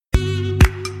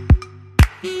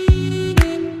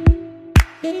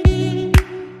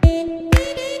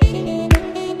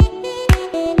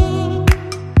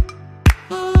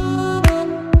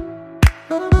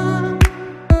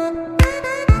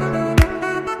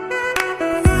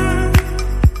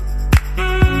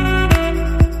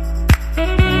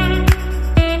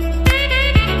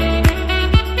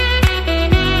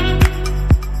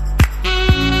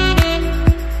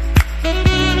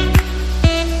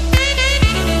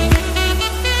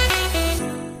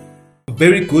A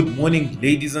very good morning,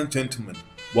 ladies and gentlemen.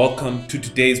 Welcome to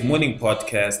today's morning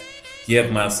podcast. You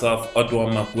have myself, Odwa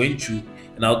Makwenchu,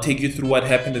 and I'll take you through what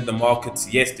happened in the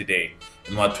markets yesterday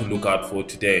and what to look out for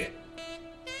today.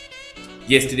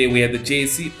 Yesterday, we had the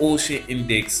JSE All Share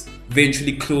Index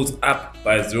eventually closed up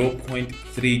by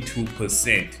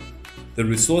 0.32%. The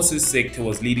resources sector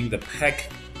was leading the pack,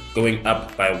 going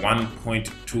up by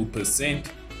 1.2%,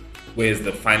 whereas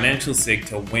the financial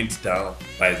sector went down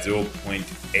by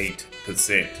 0.8%.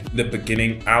 The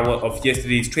beginning hour of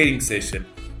yesterday's trading session,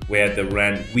 where the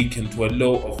rand weakened to a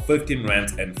low of 15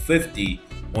 rands and 50,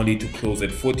 only to close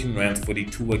at 14 rands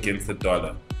 42 against the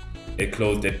dollar. It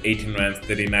closed at 18 rands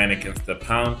 39 against the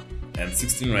pound and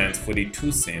 16 rands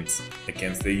 42 cents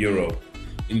against the euro.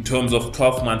 In terms of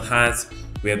 12-month highs,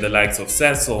 we had the likes of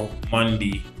Sasol,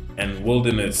 Mondi, and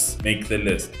Wilderness make the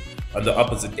list. On the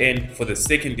opposite end, for the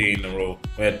second day in a row,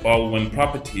 we had Baldwin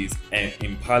Properties and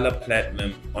Impala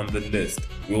Platinum on the list.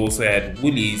 We also had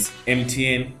Woolies,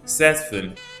 MTN,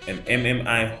 Sasfin, and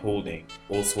MMI Holding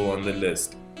also on the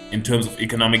list. In terms of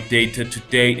economic data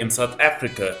today in South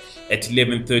Africa, at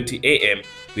 11:30 a.m.,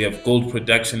 we have gold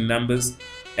production numbers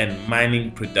and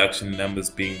mining production numbers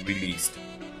being released.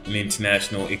 In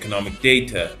international economic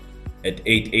data, at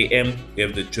 8 a.m., we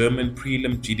have the German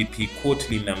prelim GDP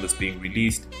quarterly numbers being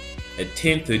released. At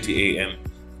 10:30 a.m.,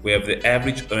 we have the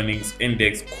average earnings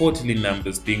index quarterly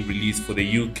numbers being released for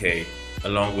the UK,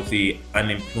 along with the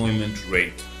unemployment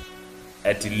rate.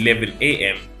 At 11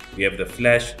 a.m., we have the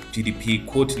flash GDP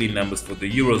quarterly numbers for the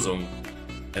Eurozone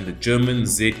and the German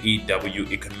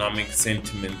ZEW economic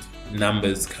sentiment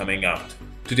numbers coming out.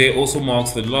 Today also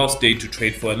marks the last day to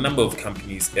trade for a number of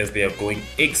companies as they are going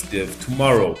ex-div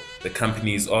tomorrow. The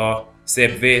companies are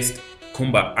Sebvest,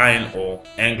 Kumba Iron Ore,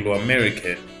 Anglo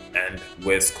American, and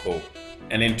Westco.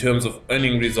 And in terms of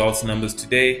earning results numbers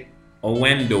today,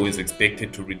 Owendo is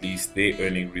expected to release their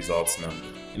earning results number.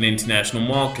 In international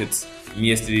markets, in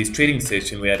yesterday's trading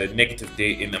session, we had a negative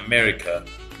day in America,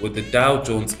 with the Dow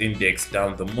Jones Index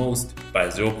down the most by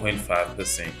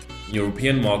 0.5%.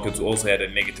 European markets also had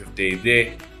a negative day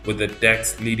there, with the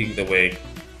DAX leading the way,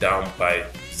 down by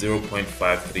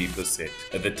 0.53%.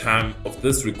 At the time of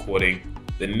this recording,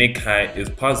 the Nikkei is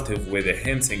positive, where the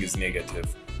Hang Seng is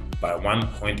negative by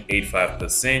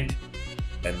 1.85%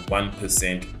 and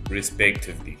 1%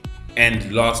 respectively.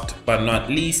 And last but not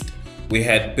least, we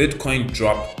had Bitcoin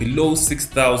drop below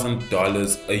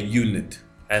 $6,000 a unit.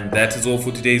 And that is all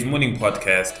for today's morning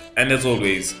podcast. And as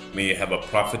always, may you have a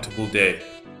profitable day.